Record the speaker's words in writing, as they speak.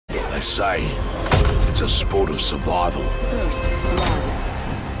they say, it's a sport of survival. First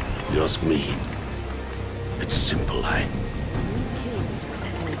blood. You ask me, it's simple, eh?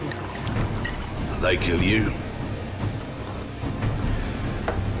 They kill you,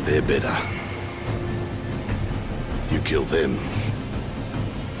 they're better. You kill them,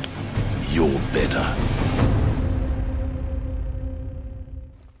 you're better.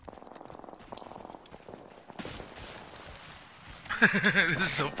 This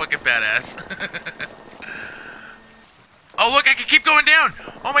is so fucking badass. Oh look, I can keep going down!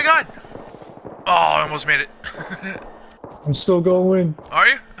 Oh my god! Oh, I almost made it. I'm still going. Are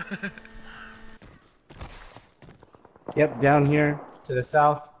you? Yep, down here to the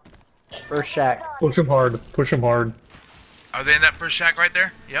south. First shack. Push him hard. Push him hard. Are they in that first shack right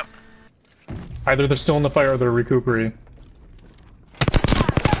there? Yep. Either they're still in the fire or they're recuperating.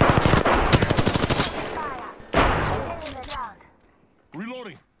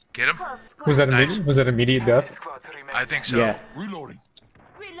 Reloading. Get him? Was that Nice. immediate? Was that immediate death? I think so. Yeah. Reloading.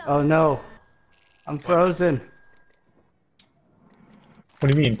 Oh no. I'm frozen.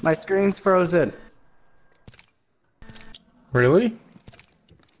 What do you mean? My screen's frozen. Really?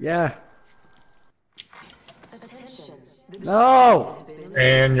 Yeah. No!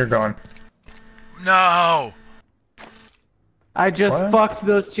 And you're gone. No! I just What? fucked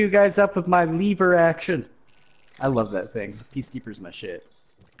those two guys up with my lever action. I love that thing. Peacekeeper's my shit.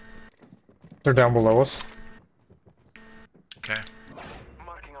 They're down below us. Okay.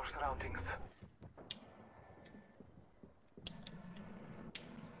 Marking our surroundings.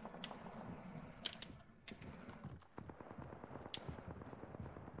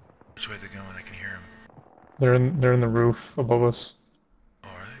 Which way they're going? I can hear them. They're in the roof above us. Oh,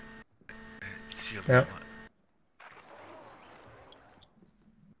 are they? It's sealed. Yeah.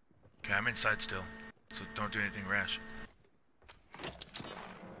 Okay, I'm inside still. So don't do anything rash.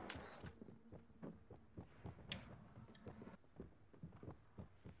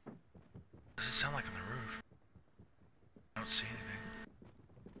 Does it sound like on the roof? I don't see anything.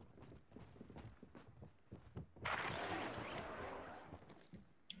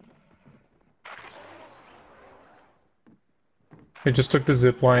 They just took the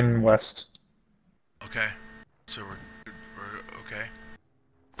zip line west, Okay. So we're okay.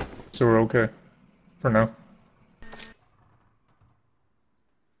 so we're okay for now.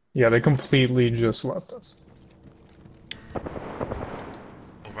 Yeah, they completely just left us. Oh,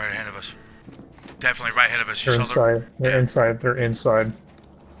 right ahead of us. Definitely right ahead of us. You They're saw the- inside. They're Yeah. inside. They're inside.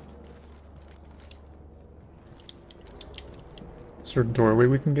 Is there a doorway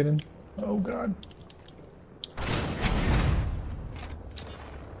we can get in? Oh god.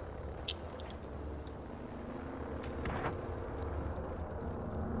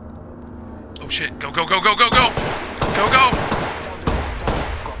 Oh shit! Go go go go go go! Go go!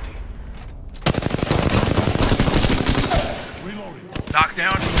 Reloading. Knock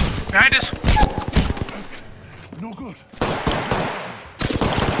down. Behind us. No good.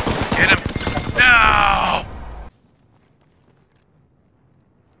 Get him. No!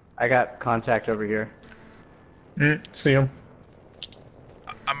 I got contact over here. See him?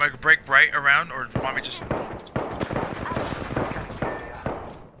 I'm gonna break right around, or want me just?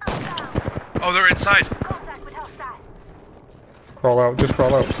 Oh, they're inside. Crawl out. Just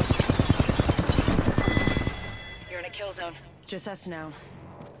crawl out. You're in a kill zone. Just us now.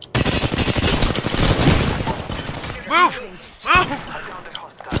 Move!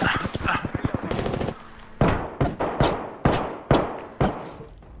 Move!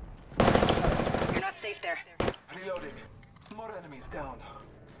 You're not safe there. Reloading. More enemies down.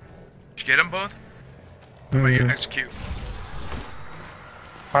 Did you get them both? How about you execute?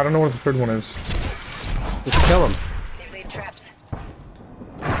 I don't know where the third one is. Just kill him. They've laid traps.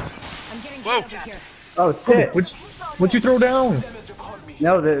 I'm getting Whoa. traps. Oh, shit! What'd you throw down?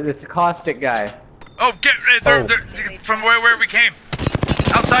 No, it's a caustic guy. Oh, get they're from where we came.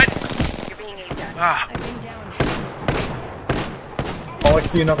 Outside. You're being aimed at. Ah. I've been down. Oh, I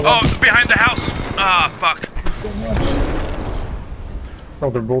see another one. Oh, behind the house. Ah, fuck. Oh,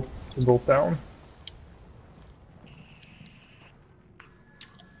 they're both down.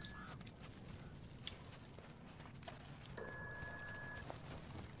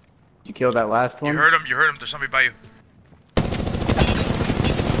 Did you kill that last one? You heard him. You heard him. There's somebody by you.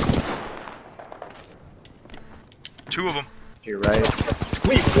 Two of them. To your right.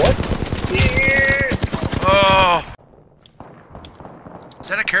 Wait, what? Oh. Is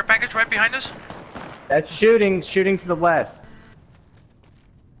that a care package right behind us? That's shooting to the west.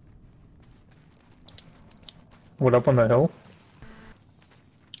 What, up on that hill?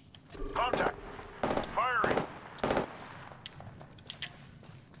 Contact. Firing.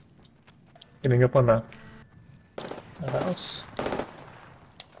 Getting up on the house.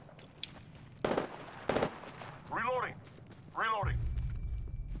 Reloading. Reloading.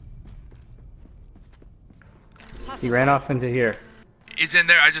 He ran off into here. He's in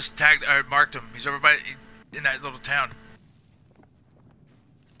there. I just tagged or marked him. He's over by in that little town.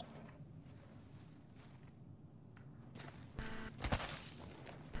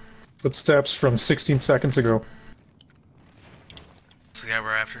 Footsteps from 16 seconds ago. That's the guy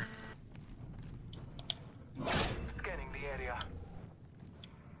we're after. Scanning the area.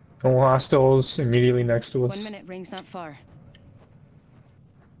 No hostiles immediately next to us. 1 minute, ring's not far.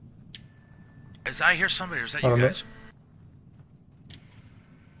 Is I hear somebody or is that I you don't know. guys?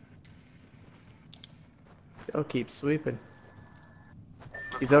 Oh, keep sweeping.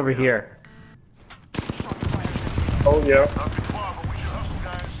 He's over here. Oh yeah. Not too far, but we should hustle,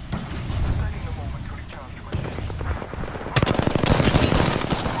 guys. Taking a moment to recharge my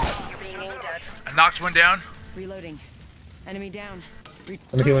You're being aimed at. I knocked one down. Reloading. Enemy down.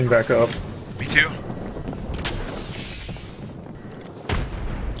 I'm healing back up. Me too.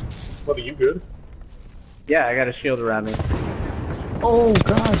 What, are you good? Yeah, I got a shield around me. Oh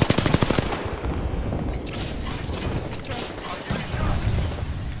god.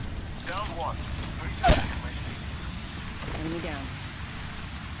 Down one. Enemy down.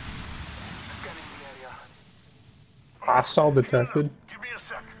 Scanning the area. Hostile detected. Give me a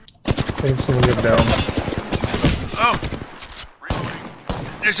sec. I think someone got down. Oh,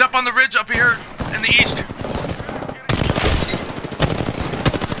 there's up on the ridge up here in the east.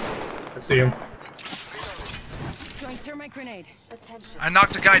 I see him. Throwing thermite grenade. I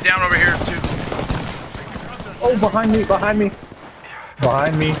knocked a guy down over here too. Oh, behind me, behind me.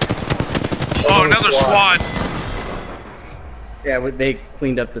 Behind me. Oh, another squad. Yeah, they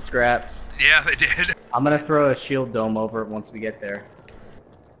cleaned up the scraps. Yeah, they did. I'm gonna throw a shield dome over it once we get there.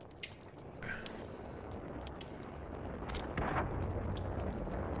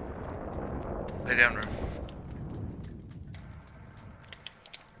 Lay down, room.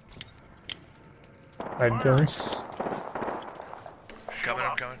 I don't. Coming,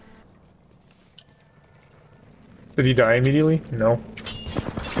 I'm coming. Did he die immediately? No.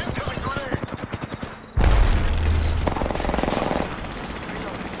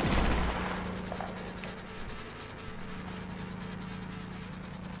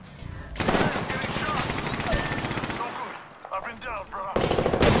 I've been down, brother.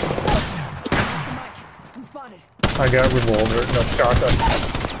 I'm spotted. I got revolver, no shotgun.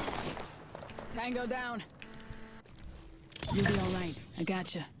 Tango down. You'll be alright. I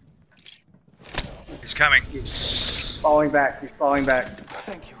gotcha. He's coming. Falling back, he's falling back.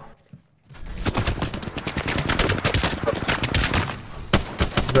 Thank you.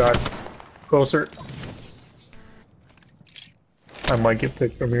 God. Closer. I might get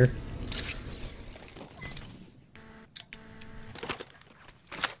picked from here.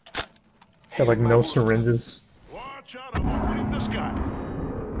 Got like no syringes. Watch out, I'm opening this guy.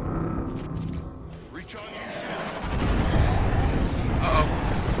 Reach on you. Uh-oh.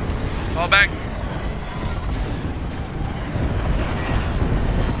 Fall back.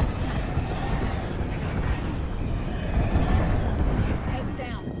 Heads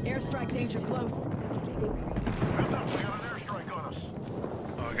down. Airstrike danger close. Heads up, we got an airstrike on us.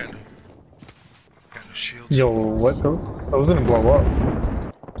 Oh, I got no shields. Yo, what? Those didn't blow up.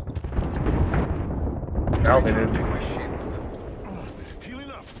 Now they did. My shields.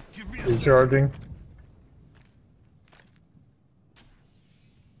 Healing up. Give me a Recharging.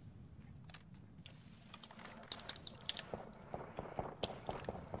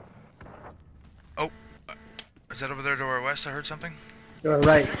 Oh, is that over there to our west? I heard something. Go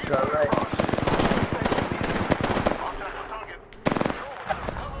right, go right.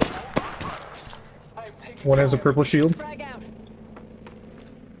 One has a purple shield. Frag out.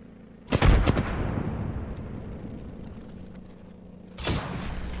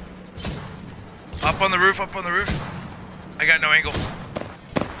 Up on the roof, up on the roof. I got no angle.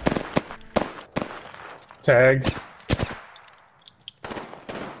 Tag.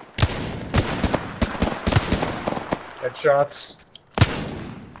 Headshots.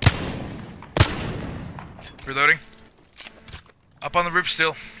 Reloading. Up on the roof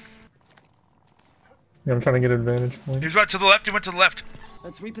still. Yeah, I'm trying to get advantage point. He was right to the left, he went to the left.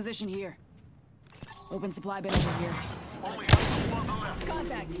 Let's reposition here. Open supply bin over here.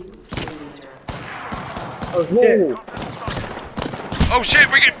 Contact. Oh shit. Oh shit,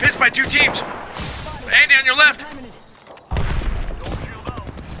 we're getting pinned by two teams. Andy on your left.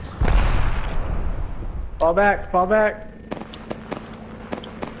 Fall back, fall back.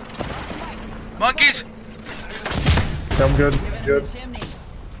 Monkeys. I'm good. Good. Chimney.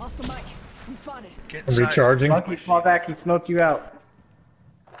 Oscar Mike. I'm spotted. Get I'm inside. recharging. Monkey, fall back. He smoked you out.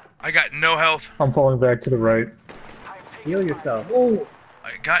 I got no health. I'm falling back to the right. Heal yourself. Oh,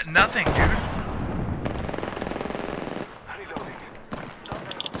 I got nothing, dude. Reloading.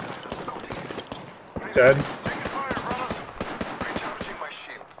 Dead. Taking fire, brothers. Recharging my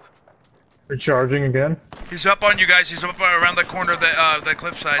shields. Recharging again. He's up on you guys. He's up around the corner of the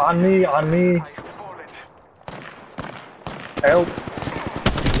cliffside. On me, on me. I've fallen. Help.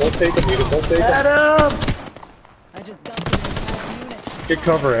 Don't take him, Edith. Don't take him. Adam! I just dusted an entire unit. Get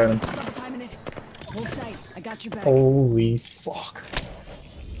cover at him. Double timing it. Hold tight. I got your back. Holy fuck.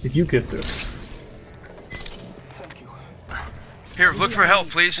 Did you get this? Thank you. Here, look for help,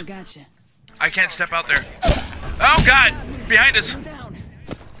 please. I got you. I can't step out there. Oh God! Behind us. I'm down.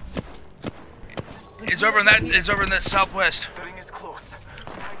 It's over in that. It's over in that southwest. The ring is close.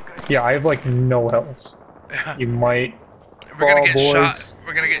 Time grenade. Yeah, I have like no health. You might. We're gonna get boys. shot.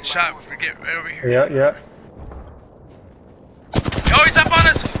 We're gonna get shot. We get right over here. Yeah, yeah. Oh, he's up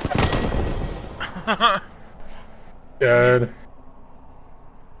on us. Dead.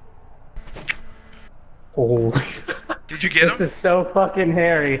 Oh. Did you get This him? is so fucking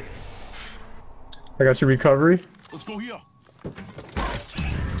hairy. I got your recovery. Let's go here.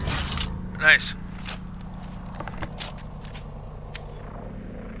 Nice.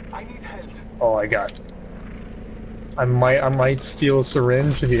 I need help. Oh, I got. I might steal a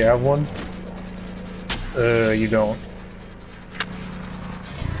syringe if you have one. You don't.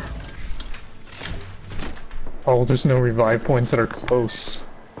 Oh, there's no revive points that are close.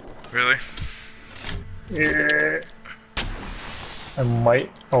 Really? Yeah. I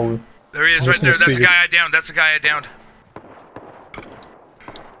might. Oh, There he is, I'm right just there. gonna That's see the guy this. I downed. That's the guy I downed.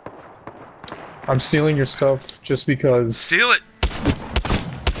 I'm stealing your stuff just because. Steal it.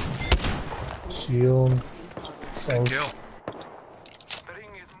 Shield. Good Sounds. kill. The ring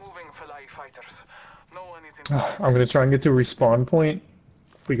is moving, fellow fighters. No one is in. I'm gonna try and get to a respawn point,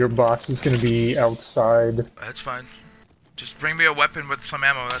 but your box is gonna be outside. That's fine. Just bring me a weapon with some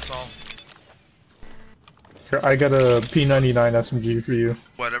ammo. That's all. Here, I got a P99 SMG for you.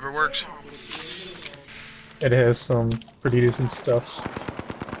 Whatever works. It has some pretty decent stuff.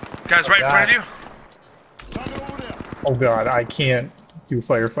 Guys, right in front of you. Oh god, I can't do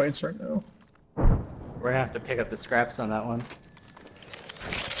firefights right now. We're gonna have to pick up the scraps on that one.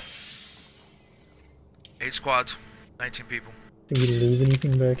 8 squads. 19 people. Did we leave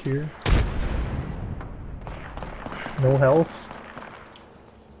anything back here? No health?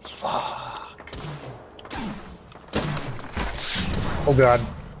 Fuck. Oh god.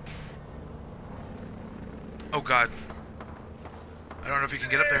 Oh God. I don't know if you can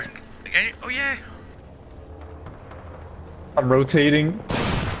get up there. Oh yeah. I'm rotating.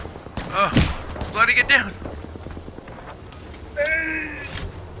 Oh, bloody get down.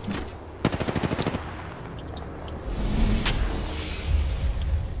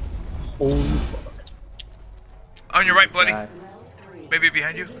 Holy fuck. On your right, bloody. God. Maybe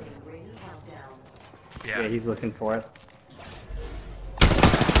behind you. Yeah, Yeah. he's looking for us.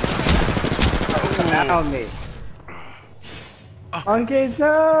 Found me. Oh. Uncase,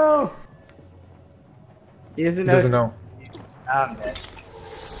 no! He doesn't He know. doesn't know. I'm dead.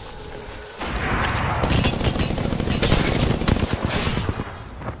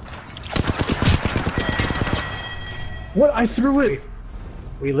 What? I threw it!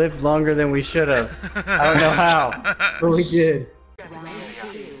 We lived longer than we should have. I don't know how, but we did.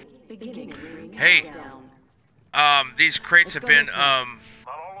 Hey. These crates have been Not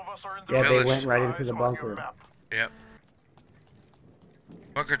all of us are in the Yeah, they Village. went right into the Eyes on your bunker. map. Yep.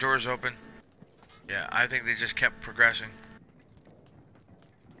 Bunker doors open. Yeah, I think they just kept progressing.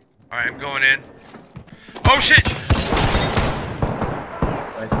 Alright, I'm going in. Oh shit!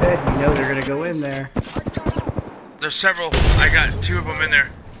 I said, you know they're gonna go in there. There's several. I got 2 of them in there.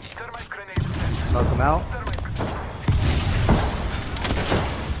 Thermite grenade set. Smoke them out.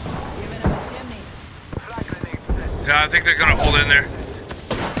 Giving him a chimney. Flag grenade set. Yeah, I think they're gonna hold in there.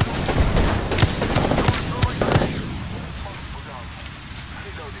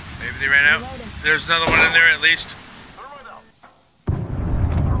 Maybe they ran out. There's another one in there at least. Thermite out.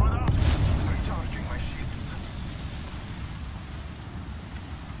 Thermite out. Recharging my shields.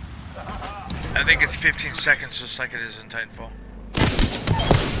 I think it's 15 seconds just like it is in Titanfall.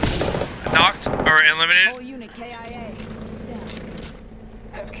 Knocked or eliminated. Whole unit KIA. Down.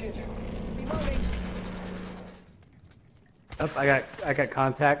 Have kill. Reloading. Oh, I got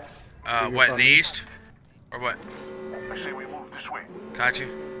contact. What, in the east? Or what? I say we move this way. Got you.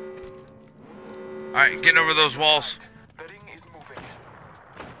 Alright, getting over those walls. The ring is moving.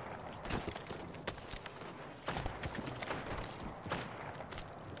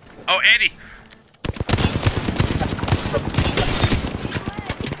 Oh, Andy.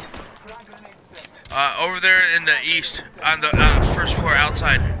 Over there in the east, on the first floor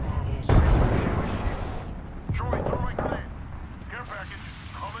outside. Troy, throwing grenade. Care package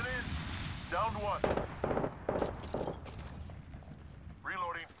coming in. Downed one.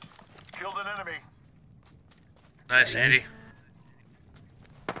 Reloading. Killed an enemy. Nice, Andy.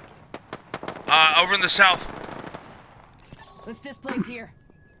 Over in the south. Let's displace here.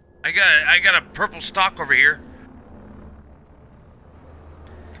 I got a purple stock over here.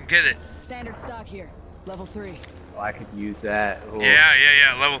 Come get it. Standard stock here. Level 3. Oh, I could use that. Oh,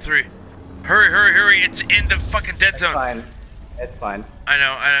 Yeah, level 3. Hurry, it's in the fucking dead zone. fine. It's fine. I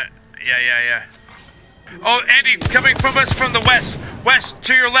know, yeah. Oh, Andy, coming from us from the west. West,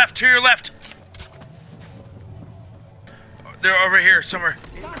 to your left. They're over here somewhere.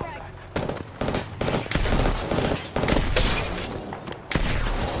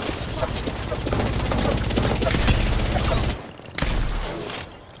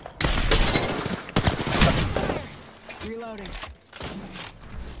 Reloading.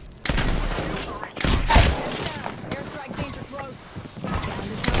 Airstrike danger close. Down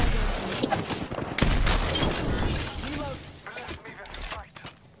to target. Reload.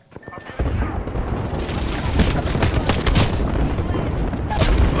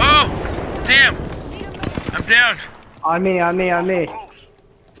 Oh, damn. I'm down. On me. Close.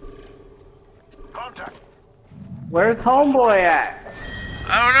 Contact. Where's homeboy at? I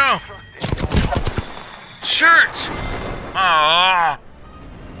don't know. Shirt.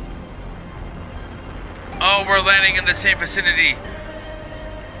 Oh, we're landing in the same vicinity.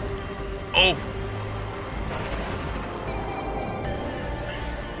 Oh.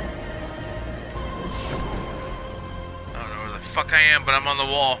 I don't know where the fuck I am, but I'm on the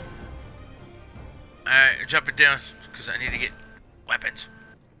wall. Alright, jump it down, because I need to get weapons.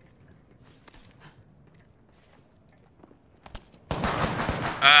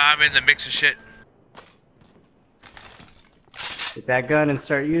 I'm in the mix of shit. Get that gun and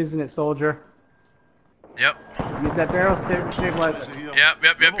start using it, soldier. Yep. Use that barrel stabilizer. Yep.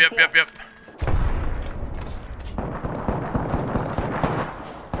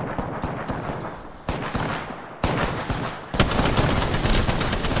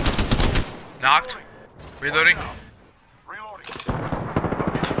 Knocked. Reloading.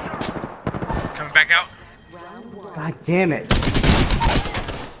 Coming back out. God damn it.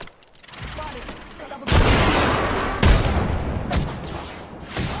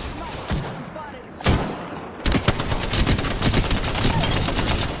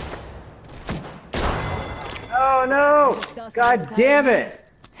 Oh no! God damn it!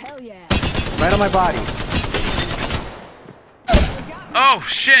 Hell yeah. Right on my body. Oh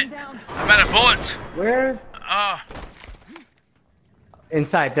shit! I'm out of bullets. Where?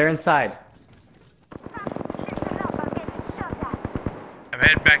 Inside, they're inside. I'm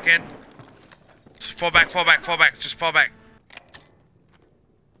heading back in. Just fall back. Just fall back.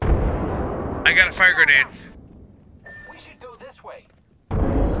 I got a fire grenade. We should go this way.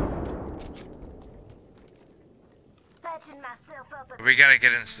 We gotta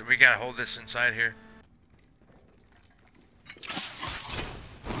get in. We gotta hold this inside here.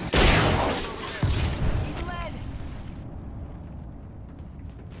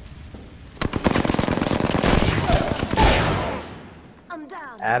 I'm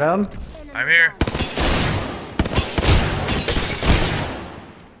down. Adam? I'm here.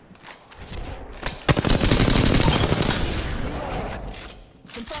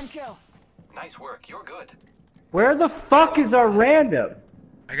 Confirm kill. Nice work. You're good. Where the fuck is our random?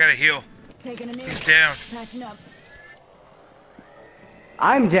 I gotta heal. Taking a knee. He's down. Patching up.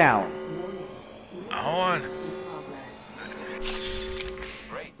 I'm down. Hold on.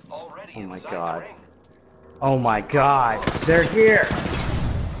 Great. Already Oh my inside God. the ring. Oh my god. They're here.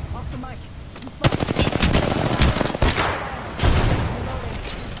 Oscar Mike.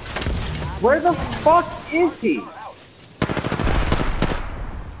 Where the fuck is he?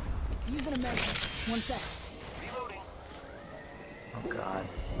 Using a measure. 1 sec. Reloading. Oh god.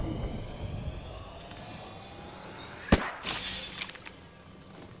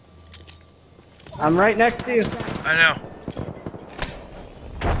 I'm right next to you. I know.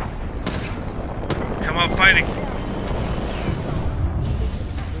 Come on, fighting.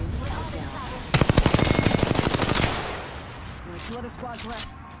 Two other squads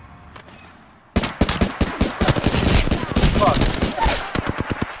left.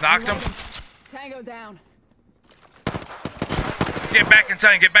 Knocked him. Tango down. Get back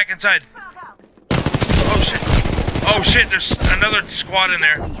inside. Get back inside. Oh shit. Oh shit. There's another squad in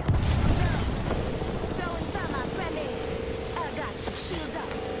there.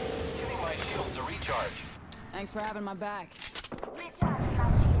 recharge. Thanks for having my back. Recharging my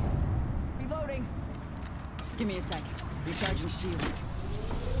shields. Reloading. Give me a sec. Recharging shields.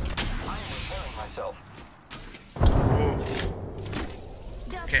 I'm repairing myself.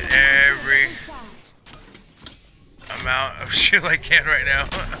 Just Get recharging every recharge. amount of shield I can right now.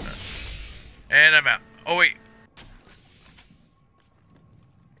 And I'm out. Oh wait.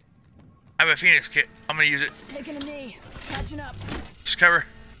 I have a Phoenix kit. I'm gonna use it. Taking a knee. Catching up. Just cover.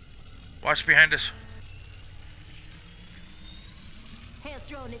 Watch behind us. Health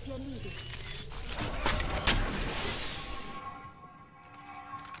drone if you need it.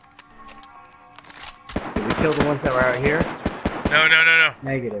 Did we kill the ones that were out here? No, no, no, no.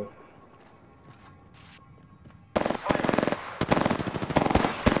 Negative.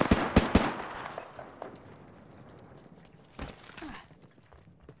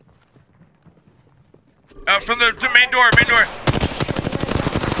 Out from the main door, main door.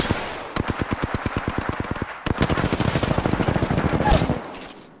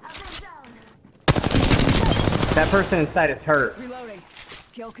 That person inside is hurt. Reloading.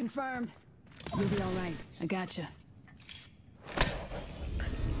 Kill confirmed. You'll be all right. I gotcha.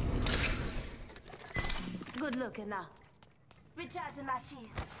 Good looking now. Recharging my shields.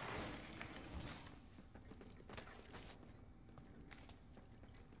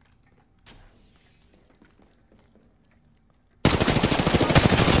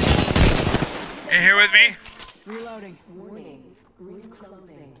 In here with me? Reloading. Warning. Ring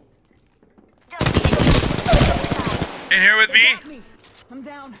closing. In here with me? Got me. I'm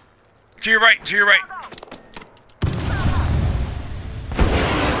down. To your right, to your right.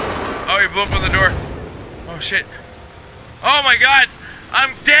 Oh, you blew up on the door. Oh shit. Oh my god!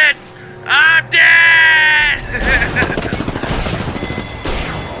 I'm dead! I'm dead!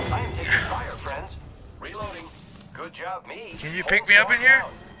 I am taking fire, friends. Reloading. Good job, me. Can you pick me up in here?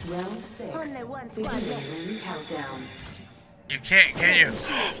 Only one squad left. Countdown. You can't, can you?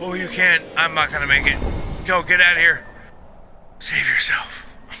 Oh, you can. I'm not gonna make it. Go, get out of here. Save yourself.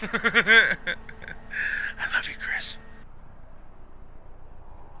 I love you, Chris.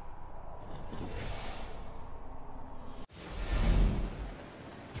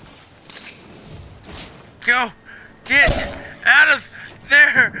 Go! Get out of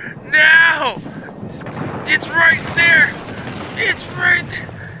there now! It's right there! It's right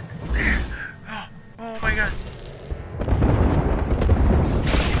there! Oh my god.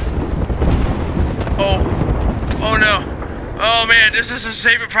 Oh no. Oh man, this is some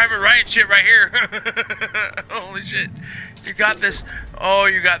Saving Private Ryan shit right here. Holy shit. You got this. Oh,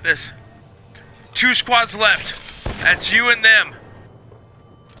 you got this. 2 squads left. That's you and them.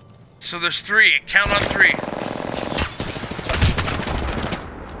 So there's 3. Count on 3.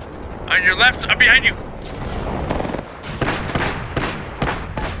 On your left, I'm behind you.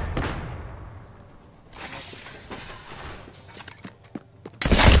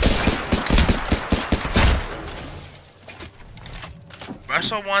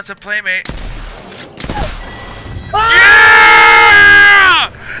 Russell wants a Playmate. Yeah!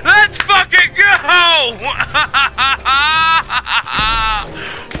 Let's fucking go!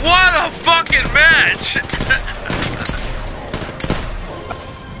 What a fucking match!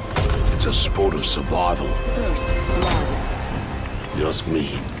 It's a sport of survival. First blood. Just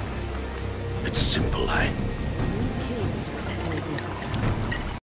me. It's simple, eh?